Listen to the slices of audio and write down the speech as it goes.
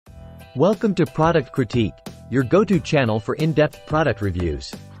Welcome to Product Critique, your go-to channel for in-depth product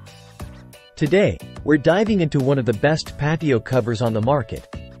reviews. Today, we're diving into one of the best patio covers on the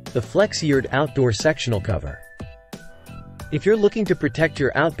market, the Flexiyard outdoor sectional cover. If you're looking to protect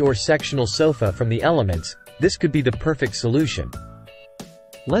your outdoor sectional sofa from the elements, this could be the perfect solution.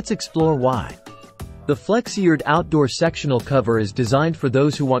 Let's explore why. The Flexiyard outdoor sectional cover is designed for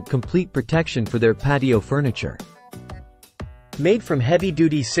those who want complete protection for their patio furniture. Made from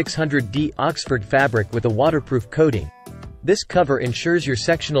heavy-duty 600D Oxford fabric with a waterproof coating, this cover ensures your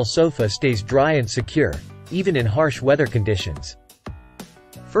sectional sofa stays dry and secure, even in harsh weather conditions.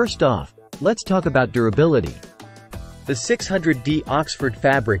 First off, let's talk about durability. The 600D Oxford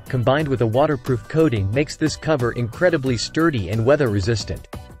fabric combined with a waterproof coating makes this cover incredibly sturdy and weather-resistant.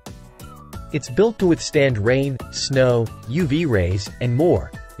 It's built to withstand rain, snow, UV rays, and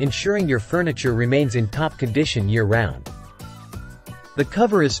more, ensuring your furniture remains in top condition year-round. The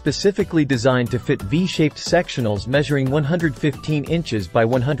cover is specifically designed to fit V-shaped sectionals measuring 115 inches by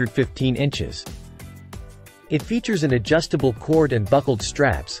 115 inches. It features an adjustable cord and buckled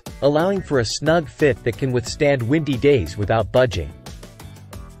straps, allowing for a snug fit that can withstand windy days without budging.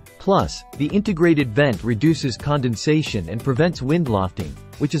 Plus, the integrated vent reduces condensation and prevents wind lofting,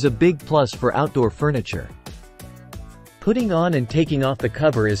 which is a big plus for outdoor furniture. Putting on and taking off the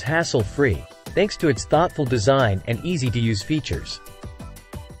cover is hassle-free, thanks to its thoughtful design and easy-to-use features.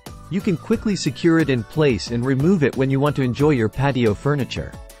 You can quickly secure it in place and remove it when you want to enjoy your patio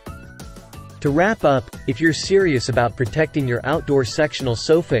furniture. To wrap up, if you're serious about protecting your outdoor sectional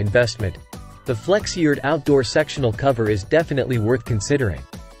sofa investment, the Flexiyard outdoor sectional cover is definitely worth considering.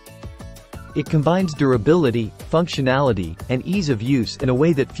 It combines durability, functionality, and ease of use in a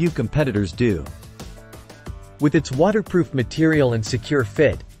way that few competitors do. With its waterproof material and secure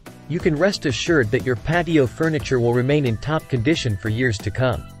fit, you can rest assured that your patio furniture will remain in top condition for years to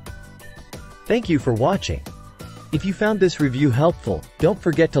come. Thank you for watching. If you found this review helpful, don't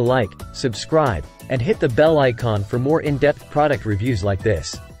forget to like, subscribe, and hit the bell icon for more in-depth product reviews like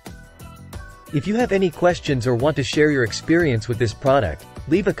this. If you have any questions or want to share your experience with this product,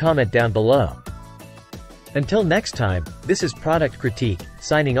 leave a comment down below. Until next time, this is Product Critique,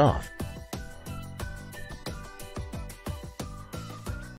 signing off.